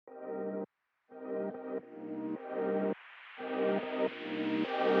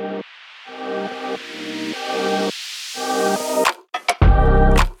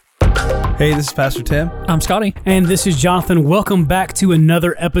Hey, this is Pastor Tim. I'm Scotty. And this is Jonathan. Welcome back to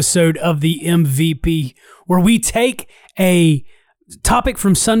another episode of the MVP, where we take a topic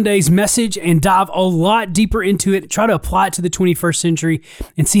from Sunday's message and dive a lot deeper into it, try to apply it to the 21st century,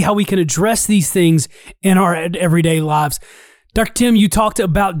 and see how we can address these things in our everyday lives. Dr. Tim, you talked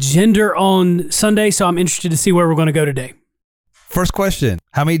about gender on Sunday, so I'm interested to see where we're going to go today. First question,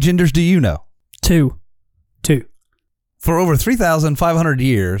 how many genders do you know? Two. For over 3,500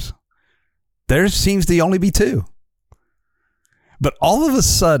 years, there seems to only be two. But all of a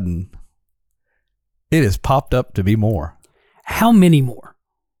sudden, it has popped up to be more. How many more?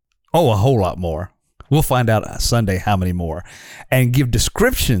 Oh, a whole lot more. We'll find out Sunday how many more and give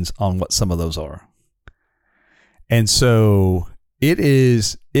descriptions on what some of those are. And so it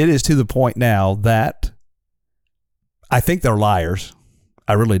is to the point now that I think they're liars.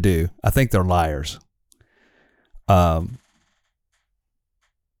 I really do. I think they're liars.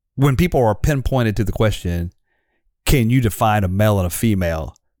 When people are pinpointed to the question, can you define a male and a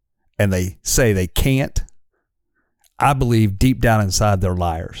female, and they say they can't, I believe deep down inside they're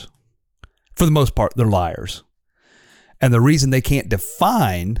liars. For the most part, they're liars. And the reason they can't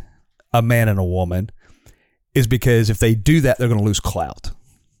define a man and a woman is because if they do that, they're going to lose clout.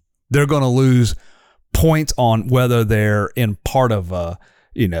 They're going to lose points on whether they're in part of a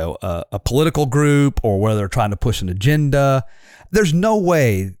political group or whether they're trying to push an agenda. There's no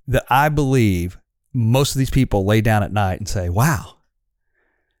way that I believe most of these people lay down at night and say, wow,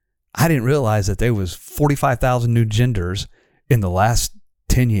 I didn't realize that there was 45,000 new genders in the last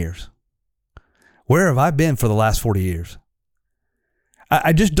 10 years. Where have I been for the last 40 years?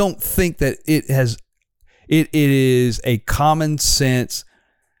 I just don't think that it is a common sense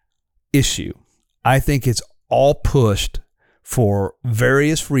issue. I think it's all pushed for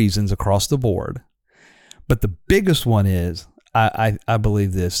various reasons across the board. But the biggest one is, I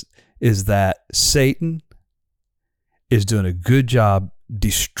believe this, is that Satan is doing a good job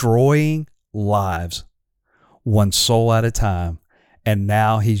destroying lives one soul at a time. And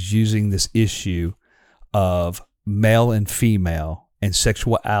now he's using this issue of male and female and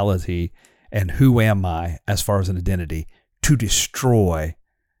sexuality and who am I as far as an identity to destroy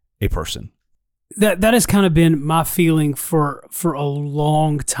a person. That has kind of been my feeling for a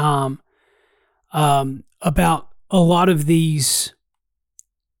long time about a lot of these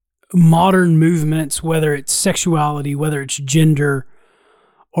modern movements, whether it's sexuality, whether it's gender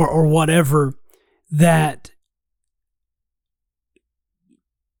or whatever, that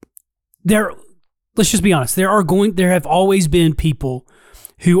let's just be honest, there have always been people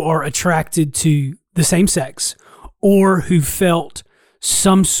who are attracted to the same sex or who felt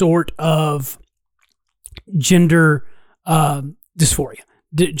some sort of gender dysphoria,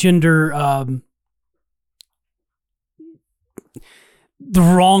 the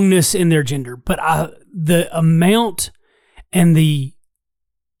wrongness in their gender. But the amount and the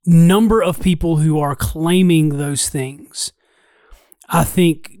number of people who are claiming those things, I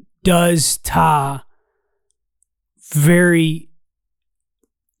think, does tie very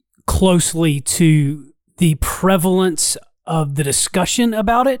closely to the prevalence of the discussion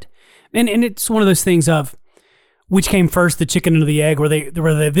about it. And it's one of those things of which came first, the chicken or the egg? Were they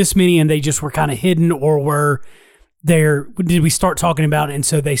this many and they just were kind of hidden, or did we start talking about it and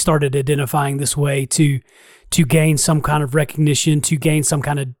so they started identifying this way to gain some kind of recognition, to gain some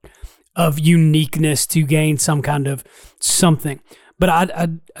kind of uniqueness, to gain some kind of something. But I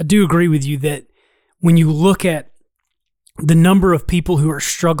do agree with you that when you look at the number of people who are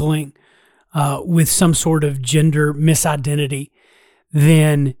struggling with some sort of gender misidentity,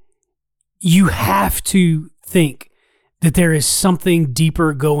 then you have to think that there is something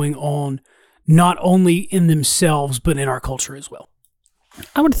deeper going on, not only in themselves, but in our culture as well.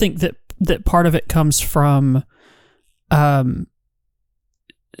 I would think that part of it comes from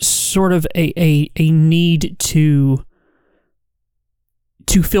sort of a need to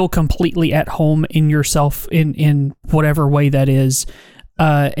feel completely at home in yourself in whatever way that is.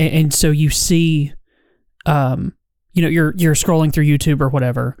 And so you see, you're scrolling through YouTube or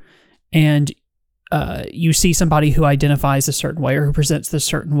whatever, and you see somebody who identifies a certain way or who presents this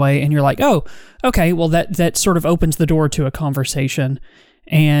certain way, and you're like, oh, okay, well that sort of opens the door to a conversation,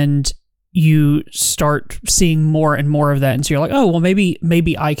 and you start seeing more and more of that, and so you're like, oh, well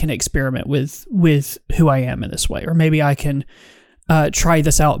maybe I can experiment with who I am in this way, or maybe I can try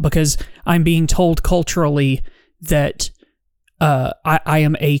this out because I'm being told culturally that I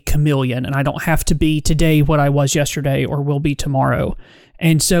am a chameleon and I don't have to be today what I was yesterday or will be tomorrow.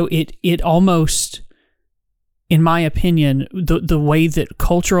 And so it almost, in my opinion, the way that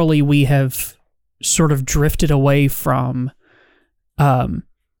culturally we have sort of drifted away from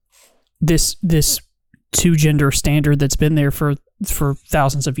this two gender standard that's been there for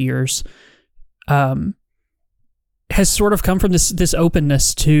thousands of years has sort of come from this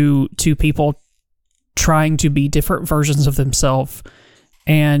openness to people trying to be different versions of themselves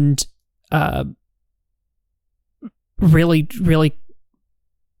and really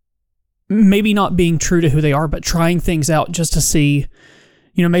maybe not being true to who they are, but trying things out just to see,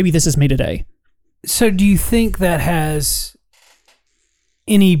 maybe this is me today. So do you think that has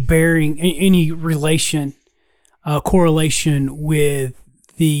any bearing, any relation, correlation with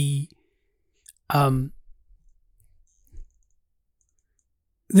the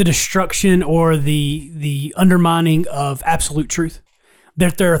destruction or the undermining of absolute truth?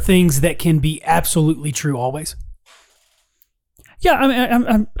 That there are things that can be absolutely true always.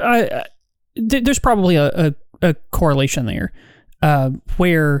 Yeah, I there's probably a correlation there,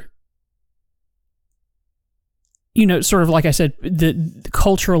 where, sort of like I said,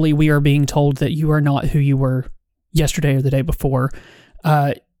 culturally we are being told that you are not who you were yesterday or the day before.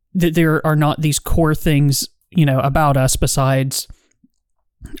 That there are not these core things, about us besides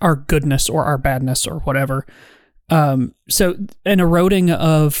our goodness or our badness or whatever. So an eroding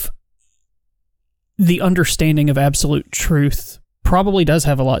of the understanding of absolute truth probably does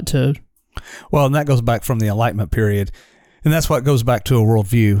have a lot to... Well, and that goes back from the Enlightenment period. And that's what goes back to a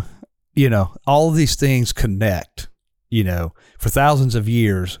worldview. All of these things connect. For thousands of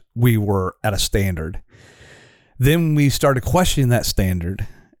years, we were at a standard. Then we started questioning that standard.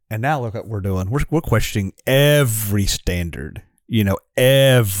 And now look what we're doing. We're questioning every standard.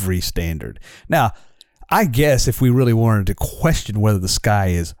 Every standard. Now, I guess if we really wanted to question whether the sky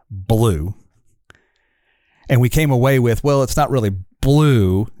is blue, and we came away with, well, it's not really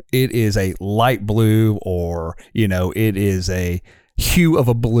blue, it is a light blue, or, it is a hue of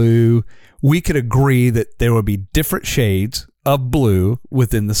a blue, we could agree that there would be different shades of blue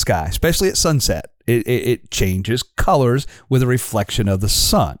within the sky, especially at sunset. It changes colors with a reflection of the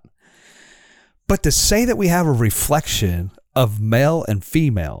sun. But to say that we have a reflection of male and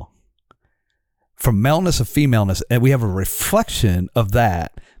female, from maleness of femaleness, and we have a reflection of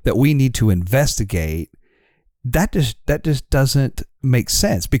that we need to investigate, that just doesn't make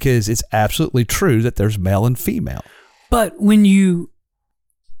sense, because it's absolutely true that there's male and female. But when you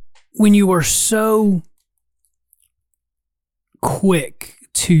are so quick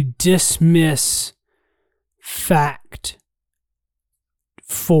to dismiss fact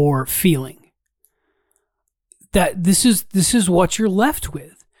for feeling, that this is what you're left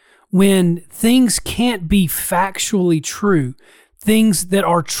with. When things can't be factually true, things that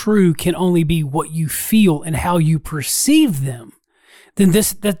are true can only be what you feel and how you perceive them, then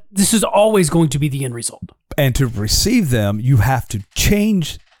this is always going to be the end result. And to receive them, you have to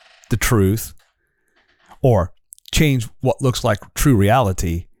change the truth or change what looks like true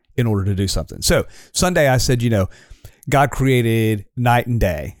reality in order to do something. So Sunday I said, God created night and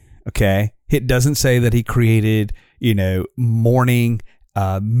day. Okay. It doesn't say that he created, morning,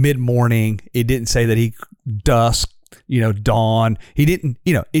 mid-morning. It didn't say that he dusk, dawn. He didn't,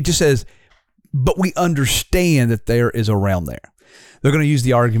 it just says, but we understand that there is a realm there. They're going to use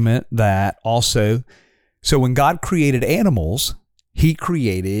the argument that also, so when God created animals, he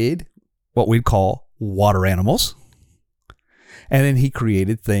created what we'd call water animals. And then he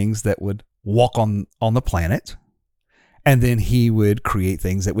created things that would walk on the planet. And then he would create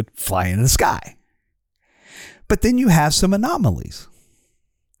things that would fly in the sky. But then you have some anomalies.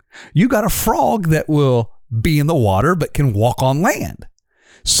 You got a frog that will be in the water but can walk on land.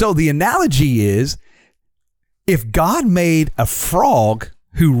 So the analogy is, if God made a frog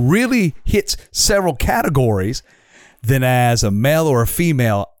who really hits several categories, then as a male or a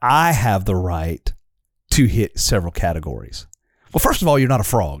female, I have the right to hit several categories. Well, first of all, you're not a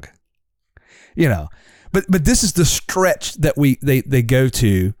frog, but this is the stretch that they go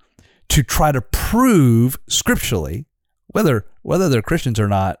to try to prove scripturally, whether they're Christians or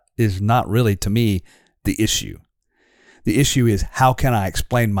not is not really, to me, the issue. The issue is, how can I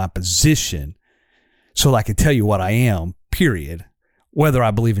explain my position so that I can tell you what I am, period, whether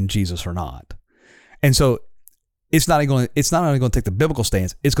I believe in Jesus or not. And so it's not only going to take the biblical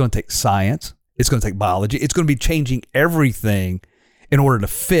stance, it's going to take science, it's going to take biology, it's going to be changing everything in order to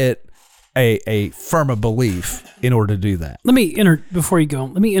fit a firmer belief in order to do that. Before you go,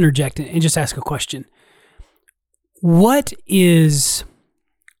 let me interject and just ask a question. What is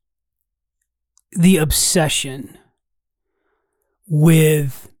the obsession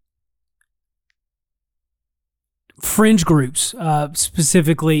with fringe groups,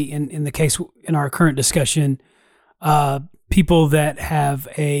 specifically in the case in our current discussion, people that have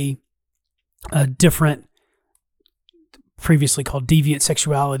a different previously called deviant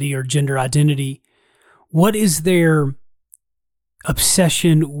sexuality or gender identity, what is their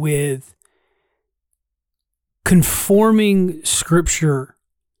obsession with conforming Scripture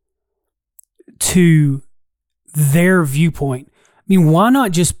to their viewpoint? I mean, why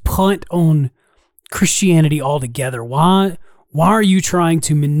not just punt on Christianity altogether? Why are you trying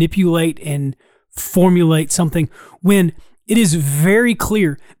to manipulate and formulate something when it is very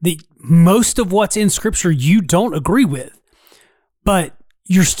clear that most of what's in Scripture you don't agree with, but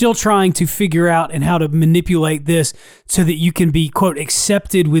you're still trying to figure out and how to manipulate this so that you can be, quote,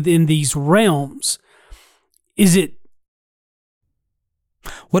 accepted within these realms? Is it?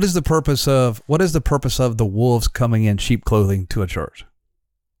 What is the purpose of the wolves coming in sheep clothing to a church?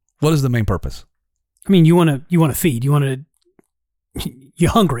 What is the main purpose? I mean, you want to feed. You're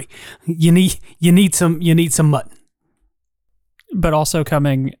hungry. You need some mutton. But also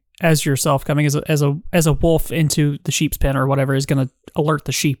coming as yourself, coming as a wolf into the sheep's pen or whatever is going to alert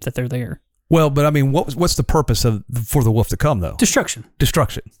the sheep that they're there. Well, but I mean, what's the purpose for the wolf to come though? Destruction,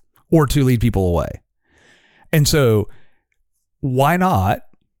 or to lead people away. And so, why not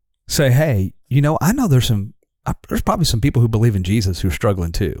say, hey, I know there's probably some people who believe in Jesus who are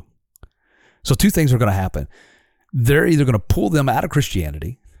struggling too. So 2 things are going to happen. They're either going to pull them out of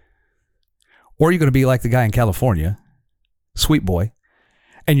Christianity, or you're going to be like the guy in California, sweet boy,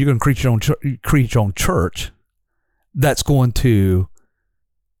 and you're going to create your own church that's going to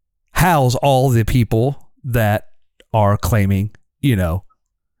house all the people that are claiming,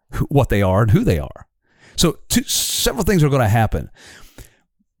 what they are and who they are. So several things are going to happen.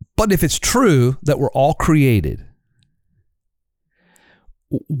 But if it's true that we're all created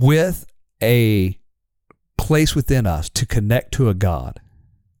with a place within us to connect to a God,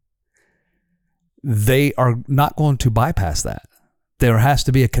 they are not going to bypass that. There has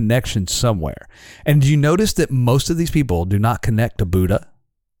to be a connection somewhere. And do you notice that most of these people do not connect to Buddha?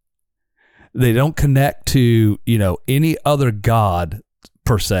 They don't connect to, any other God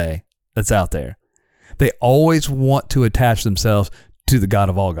per se that's out there. They always want to attach themselves to the God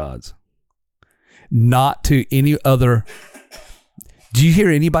of all gods, not to any other. Do you hear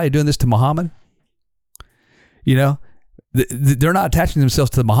anybody doing this to Muhammad? They're not attaching themselves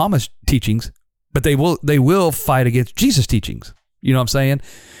to Muhammad's teachings, but they will fight against Jesus' teachings. You know what I'm saying?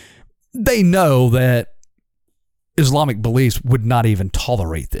 They know that Islamic beliefs would not even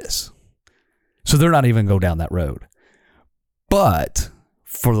tolerate this. So they're not even go down that road. But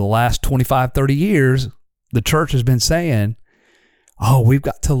for the last 25, 30 years, the church has been saying, we've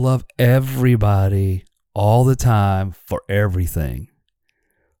got to love everybody all the time for everything.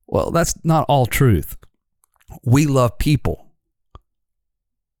 Well, that's not all truth. We love people,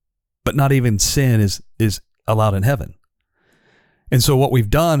 but not even sin is allowed in heaven. And so what we've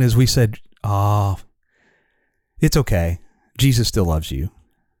done is we said, it's okay. Jesus still loves you.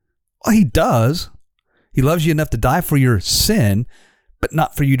 Well, he does. He loves you enough to die for your sin, but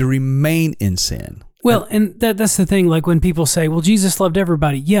not for you to remain in sin. Well, and that's the thing. Like when people say, well, Jesus loved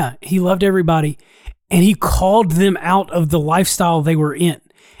everybody. Yeah, he loved everybody. And he called them out of the lifestyle they were in.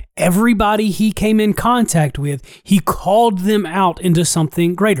 Everybody he came in contact with, he called them out into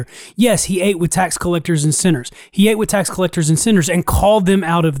something greater. Yes, he ate with tax collectors and sinners. He ate with tax collectors and sinners and called them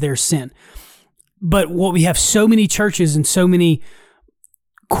out of their sin. But what we have so many churches and so many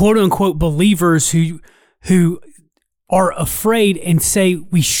quote unquote believers who are afraid and say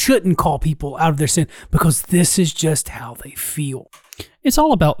we shouldn't call people out of their sin because this is just how they feel. It's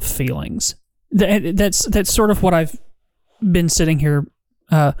all about feelings. That's sort of what I've been sitting here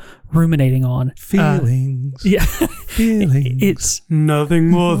ruminating on. Feelings. Yeah. Feelings. It's nothing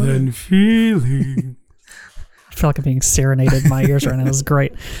more than feelings. I feel like I'm being serenaded in my ears right now. This is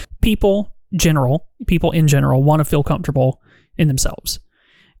great. People in general want to feel comfortable in themselves.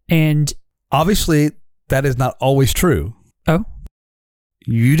 And obviously that is not always true. Oh?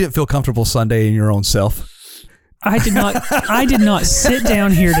 You didn't feel comfortable Sunday in your own self. I did not sit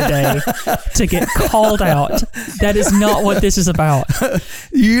down here today to get called out. That is not what this is about.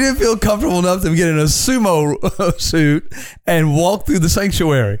 You didn't feel comfortable enough to get in a sumo suit and walk through the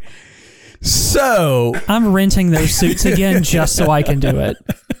sanctuary. So I'm renting those suits again just so I can do it.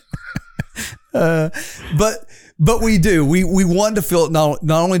 But we do. We want to feel, not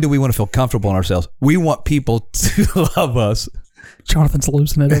only do we want to feel comfortable in ourselves, we want people to love us. Jonathan's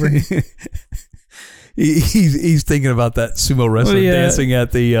losing it over here. He's thinking about that sumo wrestler dancing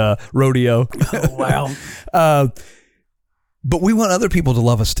at the rodeo. Oh, wow. But we want other people to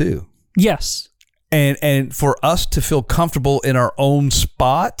love us too. Yes. And for us to feel comfortable in our own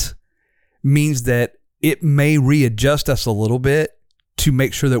spot means that it may readjust us a little bit to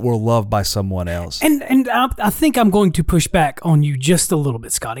make sure that we're loved by someone else. And I think I'm going to push back on you just a little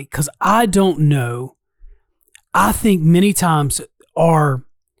bit, Scotty, because I don't know. I think many times our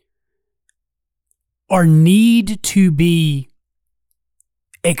need to be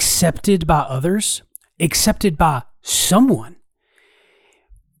accepted by others, accepted by someone,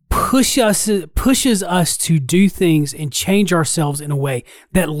 pushes us to do things and change ourselves in a way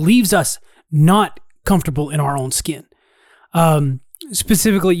that leaves us not comfortable in our own skin.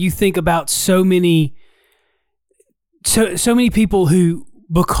 Specifically, you think about so many people who,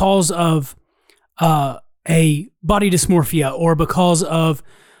 because of a body dysmorphia or because of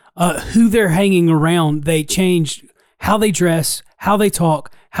who they're hanging around, they change how they dress, how they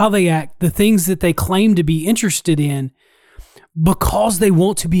talk, how they act, the things that they claim to be interested in, because they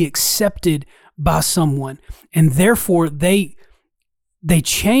want to be accepted by someone. And therefore, they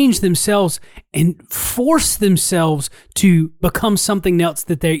change themselves and force themselves to become something else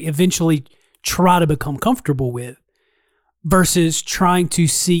that they eventually try to become comfortable with, versus trying to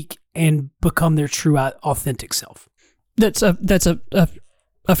seek and become their true, authentic self. That's a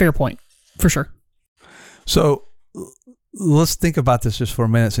fair point, for sure. So let's think about this just for a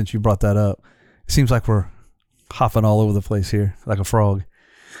minute, since you brought that up. It seems like we're hopping all over the place here like a frog.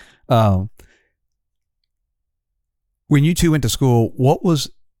 When you two went to school, what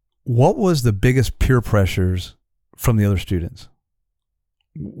was the biggest peer pressures from the other students?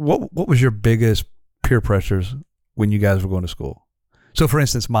 What was your biggest peer pressures when you guys were going to school? So, for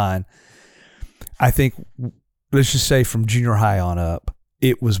instance, mine, I think, let's just say from junior high on up,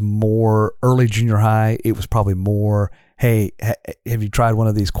 it was more early junior high. It was probably more, hey, have you tried one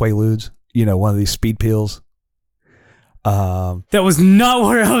of these Quaaludes? You know, one of these speed pills. That was not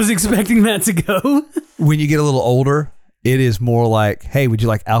where I was expecting that to go. When you get a little older, it is more like, hey, would you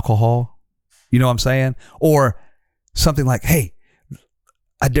like alcohol? You know what I'm saying? Or something like, hey,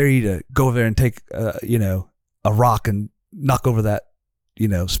 I dare you to go over there and take, a rock and knock over that,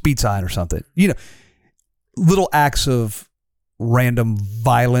 speed sign or something. Little acts of random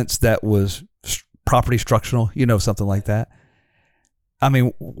violence that was property structural, something like that. I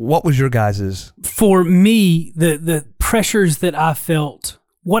mean, what was your guys's? For me, the pressures that I felt,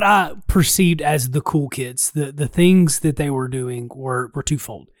 what I perceived as the cool kids, the things that they were doing were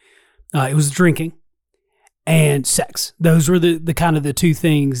twofold. It was drinking and sex. Those were the kind of the two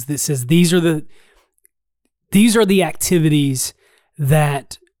things that says these are the activities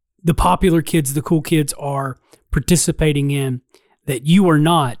that the popular kids, the cool kids, are participating in that you are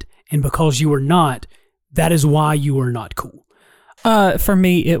not, and because you are not, that is why you are not cool. For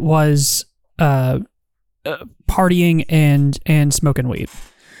me, it was partying and smoking weed.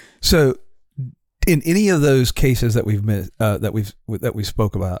 So, in any of those cases that we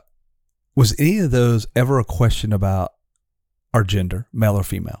spoke about, was any of those ever a question about our gender, male or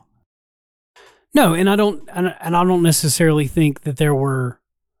female? No, and I don't necessarily think that they were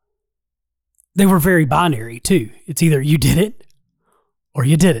very binary too. It's either you did it or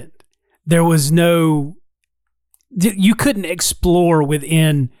you didn't. There was no, you couldn't explore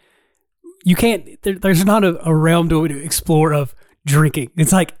within, you can't, there's not a realm to explore of drinking.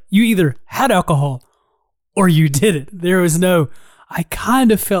 It's like you either had alcohol or you didn't. There was no, I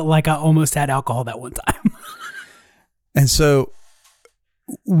kind of felt like I almost had alcohol that one time. And so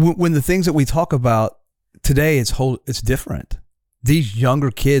when the things that we talk about today, it's different. These younger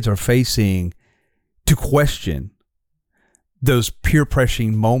kids are facing to question those peer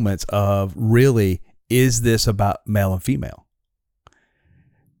pressuring moments of, really, is this about male and female?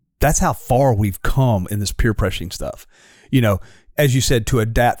 That's how far we've come in this peer pressuring stuff. As you said, to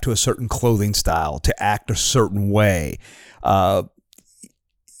adapt to a certain clothing style, to act a certain way. When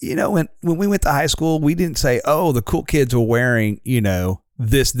we went to high school, we didn't say, oh, the cool kids are wearing,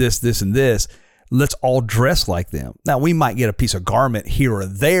 this, and this. Let's all dress like them. Now, we might get a piece of garment here or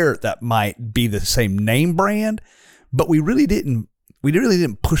there that might be the same name brand, but we really didn't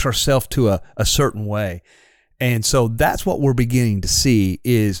push ourselves to a certain way. And so that's what we're beginning to see,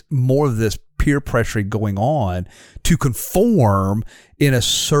 is more of this peer pressure going on to conform in a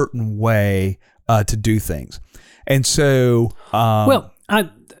certain way to do things. And so, so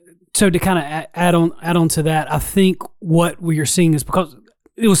to kind of add on to that, I think what we are seeing is, because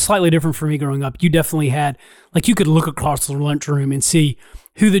it was slightly different for me growing up. You definitely had, like, you could look across the lunchroom and see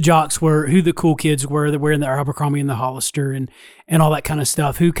who the jocks were, who the cool kids were that were in the Abercrombie and the Hollister and all that kind of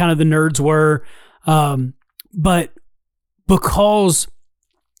stuff, who kind of the nerds were. But because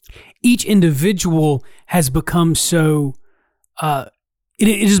each individual has become so,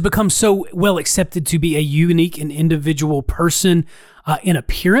 it has become so well accepted to be a unique and individual person in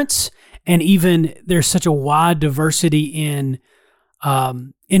appearance, and even there's such a wide diversity in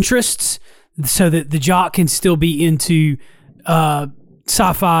interests, so that the jock can still be into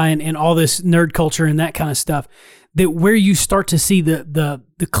sci-fi and all this nerd culture and that kind of stuff. That where you start to see the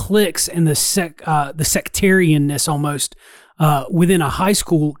cliques and the sectarianness almost within a high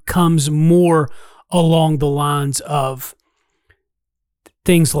school comes more along the lines of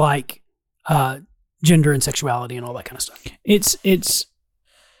things like gender and sexuality and all that kind of stuff. It's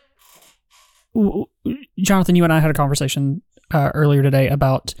Jonathan, you and I had a conversation earlier today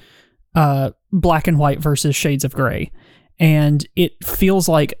about black and white versus shades of gray. And it feels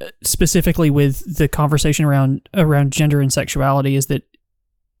like, specifically with the conversation around gender and sexuality, is that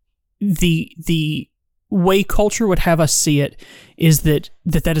the way culture would have us see it is that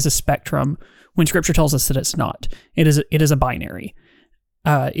is a spectrum, when Scripture tells us that it's not. It is a binary.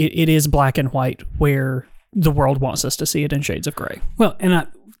 It is black and white, where the world wants us to see it in shades of gray. Well, and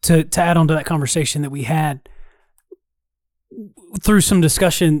to add on to that conversation that we had, through some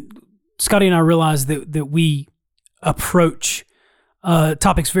discussion, Scotty and I realized that we approach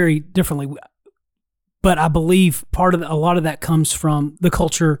topics very differently. But I believe a lot of that comes from the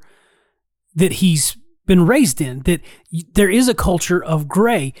culture that he's been raised in, that there is a culture of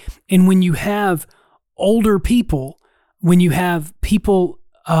gray. And when you have older people, when you have people,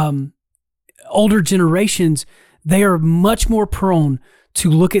 older generations, they are much more prone to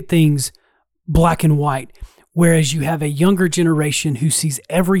look at things black and white. Whereas you have a younger generation who sees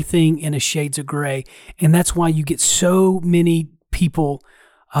everything in a shades of gray. And that's why you get so many people,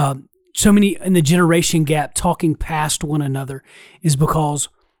 so many in the generation gap talking past one another, is because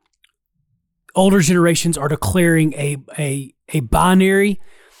older generations are declaring a binary,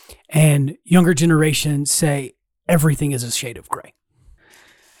 and younger generations say everything is a shade of gray.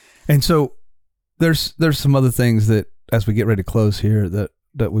 And so there's some other things that, as we get ready to close here,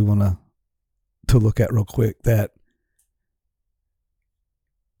 that we want to look at real quick, that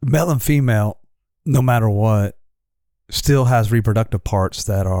male and female, no matter what, still has reproductive parts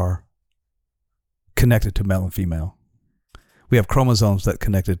that are connected to male and female. We have chromosomes that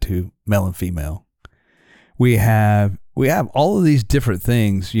connected to male and female. We have all of these different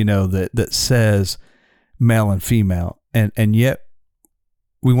things, that says male and female, and yet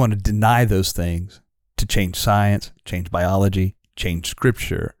we want to deny those things to change science, change biology, change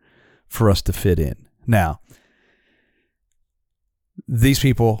Scripture for us to fit in. Now, these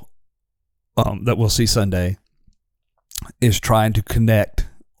people that we'll see Sunday is trying to connect,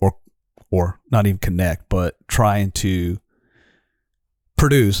 or not even connect, but trying to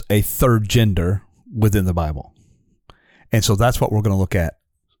produce a third gender within the Bible. And so that's what we're going to look at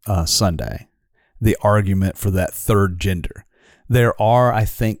Sunday, the argument for that third gender. There are, I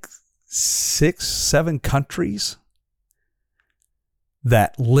think, 6-7 countries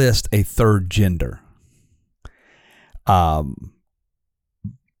that list a third gender. But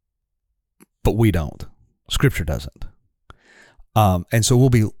we don't. Scripture doesn't. And so we'll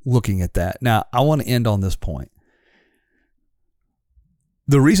be looking at that. Now, I want to end on this point.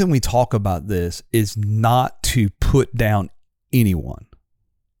 The reason we talk about this is not to put down anyone,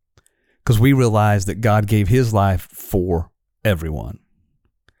 because we realize that God gave his life for everyone.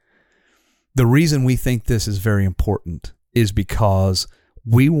 The reason we think this is very important is because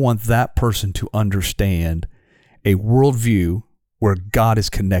we want that person to understand a worldview where God is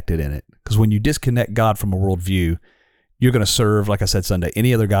connected in it. Because when you disconnect God from a worldview, you're going to serve, like I said Sunday,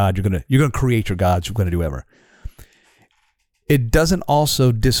 any other God. You're going to create your gods. You're going to do whatever. It doesn't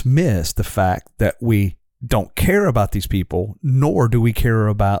also dismiss the fact that we don't care about these people, nor do we care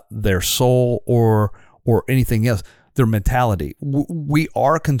about their soul or anything else, their mentality. We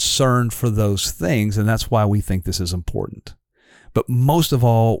are concerned for those things, and that's why we think this is important. But most of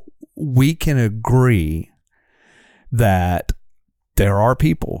all, we can agree that there are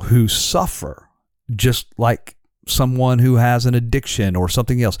people who suffer just like someone who has an addiction or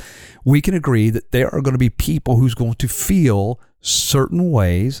something else. We can agree that there are going to be people who's going to feel certain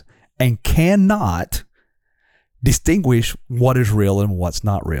ways and cannot distinguish what is real and what's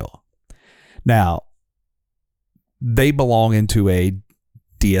not real. Now, they belong into a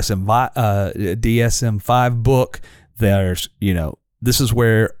DSM-5 book. There's, this is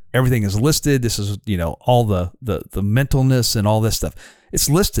where everything is listed. This is, all the mentalness and all this stuff. It's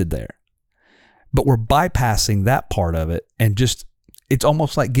listed there. But we're bypassing that part of it, and it's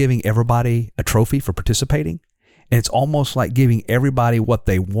almost like giving everybody a trophy for participating. And it's almost like giving everybody what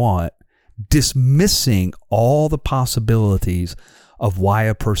they want, dismissing all the possibilities of why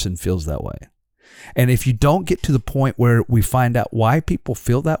a person feels that way. And if you don't get to the point where we find out why people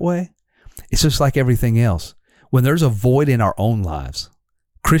feel that way, it's just like everything else. When there's a void in our own lives,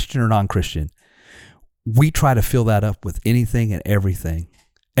 Christian or non-Christian, we try to fill that up with anything and everything.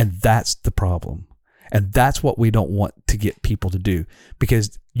 And that's the problem. And that's what we don't want to get people to do,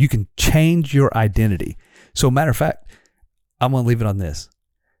 because you can change your identity. So matter of fact, I'm going to leave it on this.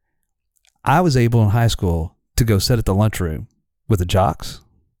 I was able in high school to go sit at the lunchroom with the jocks,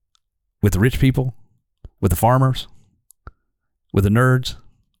 with the rich people, with the farmers, with the nerds.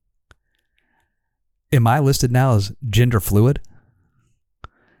 Am I listed now as gender fluid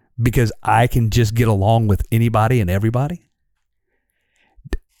because I can just get along with anybody and everybody?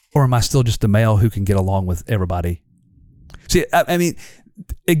 Or am I still just a male who can get along with everybody? See, I mean,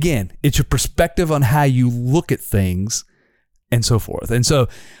 again, it's your perspective on how you look at things and so forth. And so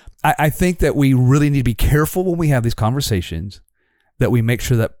I think that we really need to be careful when we have these conversations, that we make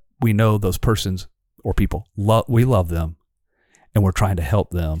sure that we know those persons or people, we love them, and we're trying to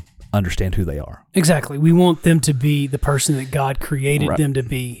help them understand who they are. Exactly. We want them to be the person that God created Right. them to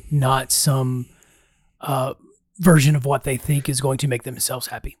be, not some version of what they think is going to make themselves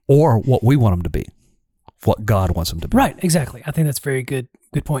happy. Or what we want them to be, what God wants them to be. Right, exactly. I think that's a very good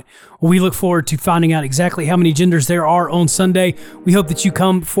point. Well, we look forward to finding out exactly how many genders there are on Sunday. We hope that you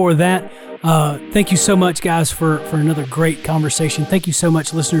come for that. Thank you so much, guys, for another great conversation. Thank you so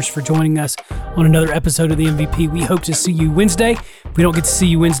much, listeners, for joining us on another episode of the MVP. We hope to see you Wednesday. If we don't get to see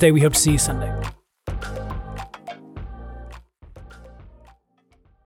you Wednesday, we hope to see you Sunday.